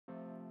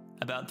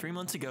About 3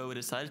 months ago, we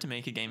decided to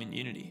make a game in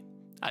Unity.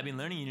 I've been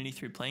learning Unity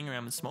through playing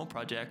around with small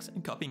projects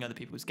and copying other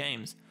people's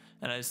games,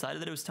 and I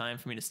decided that it was time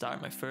for me to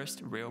start my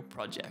first real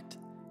project.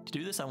 To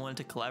do this, I wanted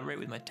to collaborate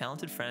with my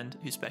talented friend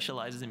who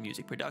specializes in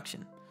music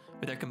production.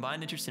 With our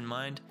combined interest in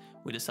mind,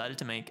 we decided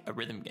to make a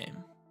rhythm game.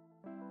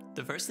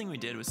 The first thing we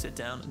did was sit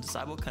down and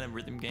decide what kind of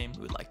rhythm game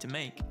we would like to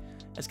make.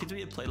 As kids, we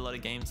had played a lot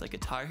of games like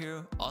Guitar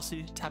Hero,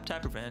 Osu, Tap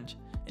Tap Revenge,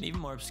 and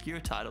even more obscure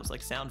titles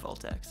like Sound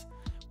Voltex.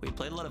 We had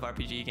played a lot of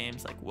RPG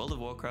games like World of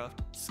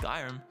Warcraft,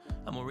 Skyrim,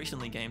 and more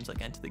recently games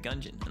like Enter the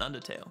Gungeon and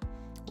Undertale.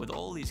 With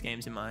all these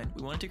games in mind,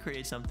 we wanted to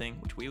create something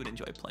which we would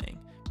enjoy playing,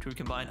 which would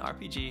combine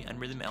RPG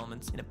and rhythm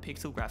elements in a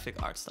pixel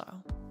graphic art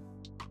style.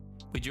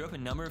 We drew up a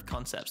number of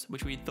concepts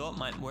which we thought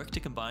might work to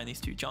combine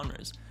these two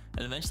genres,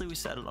 and eventually we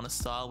settled on a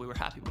style we were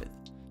happy with.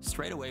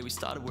 Straight away, we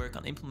started work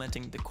on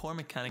implementing the core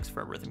mechanics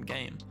for a rhythm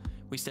game.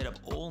 We stayed up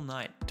all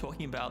night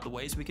talking about the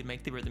ways we could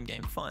make the rhythm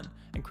game fun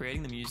and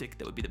creating the music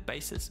that would be the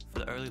basis for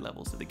the early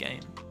levels of the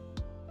game.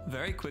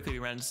 Very quickly we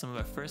ran into some of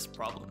our first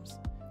problems.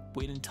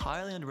 We'd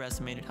entirely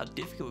underestimated how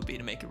difficult it would be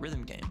to make a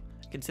rhythm game.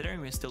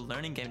 Considering we were still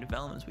learning game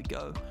development as we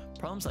go,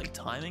 problems like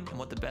timing and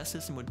what the best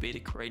system would be to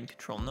create and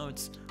control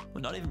notes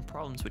were not even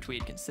problems which we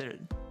had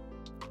considered.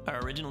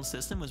 Our original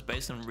system was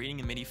based on reading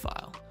a MIDI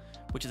file,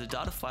 which is a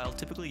data file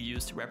typically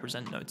used to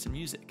represent notes in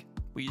music.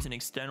 We use an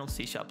external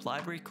C#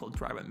 library called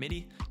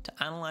Driver.MIDI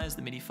to analyze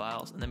the MIDI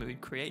files, and then we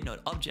would create note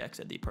objects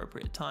at the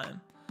appropriate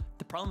time.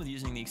 The problem with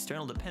using the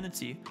external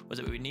dependency was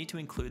that we would need to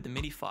include the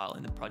MIDI file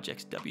in the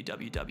project's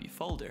www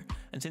folder,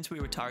 and since we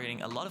were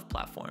targeting a lot of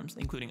platforms,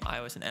 including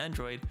iOS and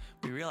Android,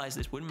 we realized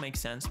this wouldn't make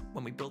sense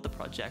when we built the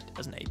project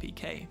as an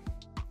APK.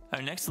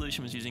 Our next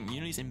solution was using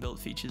Unity's inbuilt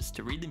features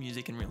to read the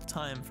music in real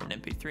time from an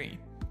MP3.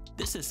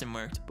 This system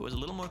worked, but was a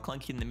little more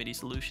clunky than the MIDI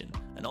solution,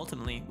 and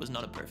ultimately was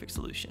not a perfect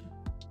solution.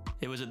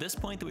 It was at this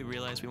point that we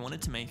realized we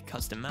wanted to make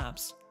custom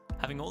maps.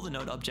 Having all the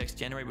note objects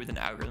generated with an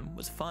algorithm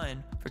was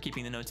fine for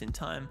keeping the notes in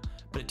time,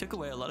 but it took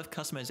away a lot of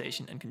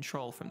customization and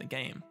control from the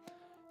game.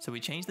 So we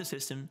changed the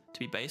system to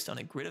be based on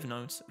a grid of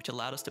notes, which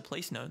allowed us to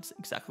place notes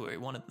exactly where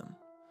we wanted them.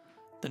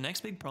 The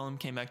next big problem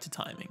came back to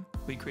timing.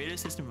 We created a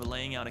system for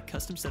laying out a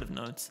custom set of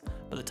notes,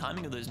 but the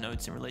timing of those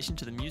notes in relation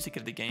to the music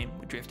of the game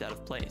would drift out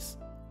of place.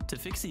 To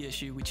fix the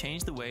issue, we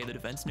changed the way that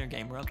events in our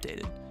game were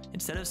updated.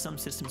 Instead of some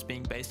systems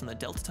being based on the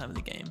delta time of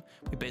the game,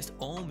 we based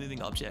all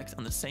moving objects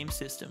on the same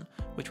system,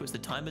 which was the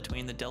time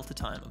between the delta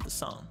time of the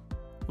song.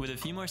 With a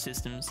few more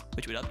systems,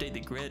 which would update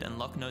the grid and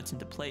lock notes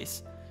into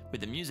place,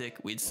 with the music,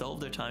 we'd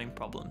solved their timing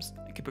problems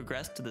and could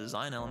progress to the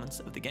design elements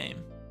of the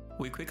game.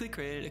 We quickly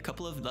created a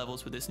couple of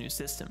levels with this new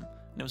system,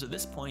 and it was at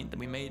this point that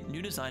we made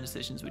new design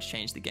decisions which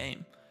changed the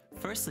game.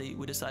 Firstly,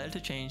 we decided to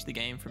change the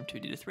game from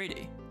 2D to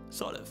 3D,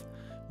 sort of.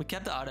 We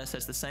kept the art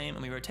assets the same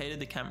and we rotated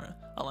the camera,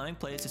 allowing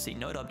players to see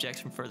note objects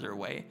from further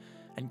away,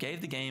 and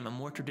gave the game a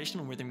more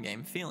traditional rhythm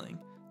game feeling.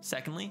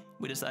 Secondly,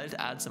 we decided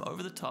to add some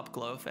over-the-top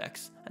glow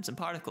effects and some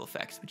particle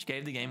effects, which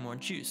gave the game more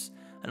juice,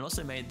 and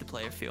also made the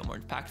player feel more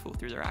impactful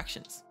through their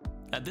actions.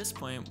 At this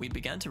point, we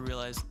began to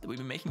realize that we'd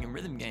been making a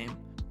rhythm game,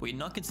 but we had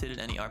not considered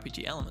any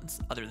RPG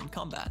elements, other than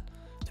combat.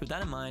 So with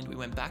that in mind, we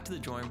went back to the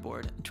drawing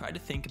board and tried to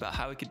think about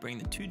how we could bring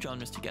the two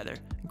genres together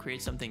and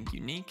create something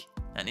unique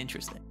and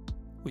interesting.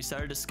 We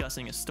started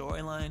discussing a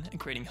storyline and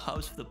creating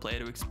hubs for the player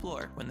to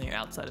explore when they are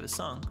outside of a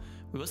song.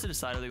 We also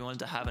decided we wanted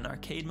to have an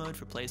arcade mode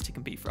for players to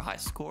compete for high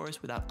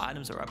scores without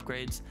items or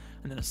upgrades,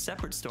 and then a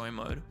separate story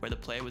mode where the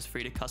player was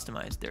free to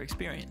customize their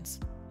experience.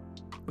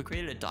 We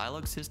created a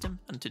dialogue system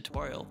and a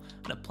tutorial,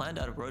 and have planned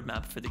out a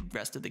roadmap for the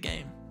rest of the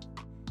game.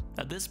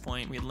 At this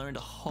point, we had learned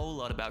a whole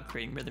lot about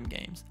creating rhythm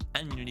games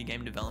and Unity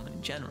game development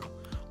in general.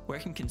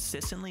 Working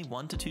consistently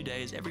 1 to 2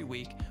 days every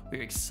week, we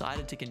were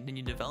excited to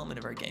continue development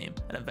of our game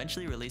and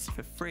eventually release it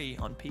for free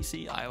on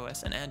PC,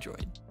 iOS, and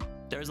Android.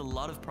 There is a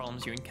lot of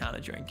problems you encounter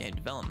during game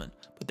development,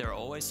 but there are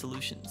always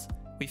solutions.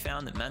 We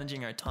found that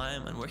managing our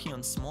time and working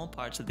on small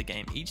parts of the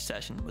game each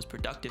session was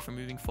productive for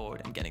moving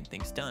forward and getting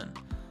things done.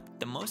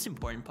 The most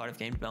important part of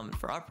game development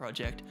for our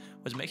project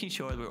was making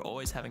sure that we were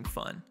always having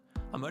fun.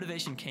 Our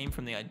motivation came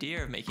from the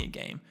idea of making a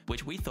game,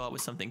 which we thought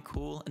was something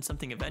cool and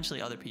something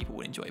eventually other people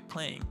would enjoy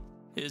playing.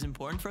 It is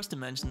important for us to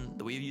mention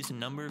that we have used a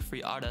number of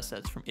free art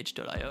assets from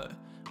itch.io.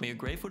 We are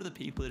grateful to the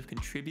people that have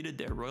contributed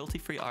their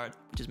royalty-free art,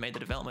 which has made the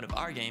development of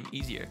our game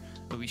easier,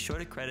 and we'll be sure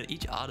to credit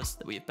each artist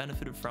that we have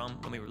benefited from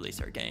when we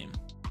release our game.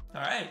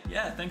 Alright,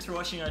 yeah, thanks for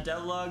watching our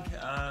devlog.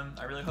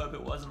 I really hope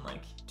it wasn't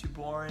too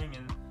boring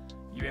and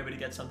you were able to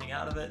get something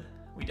out of it.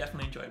 We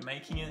definitely enjoyed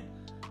making it,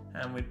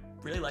 and we'd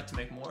really like to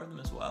make more of them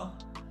as well.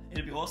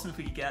 It'd be awesome if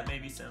we could get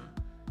maybe some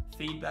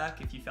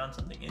feedback if you found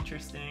something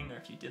interesting or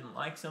if you didn't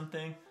like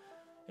something.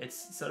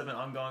 It's sort of an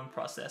ongoing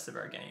process of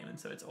our game, and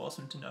so it's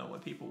awesome to know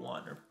what people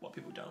want or what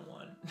people don't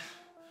want.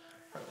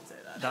 Probably would say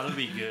that. That'll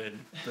be good,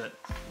 but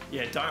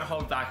yeah, don't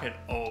hold back at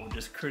all.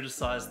 Just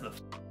criticize the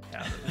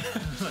out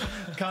of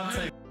it. Can't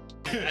say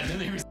I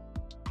didn't even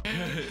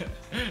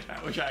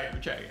Alright, we'll try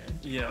again.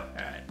 Yeah.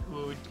 Alright,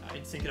 well,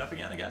 I'd sync it up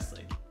again, I guess.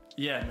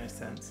 Yeah, it makes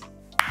sense.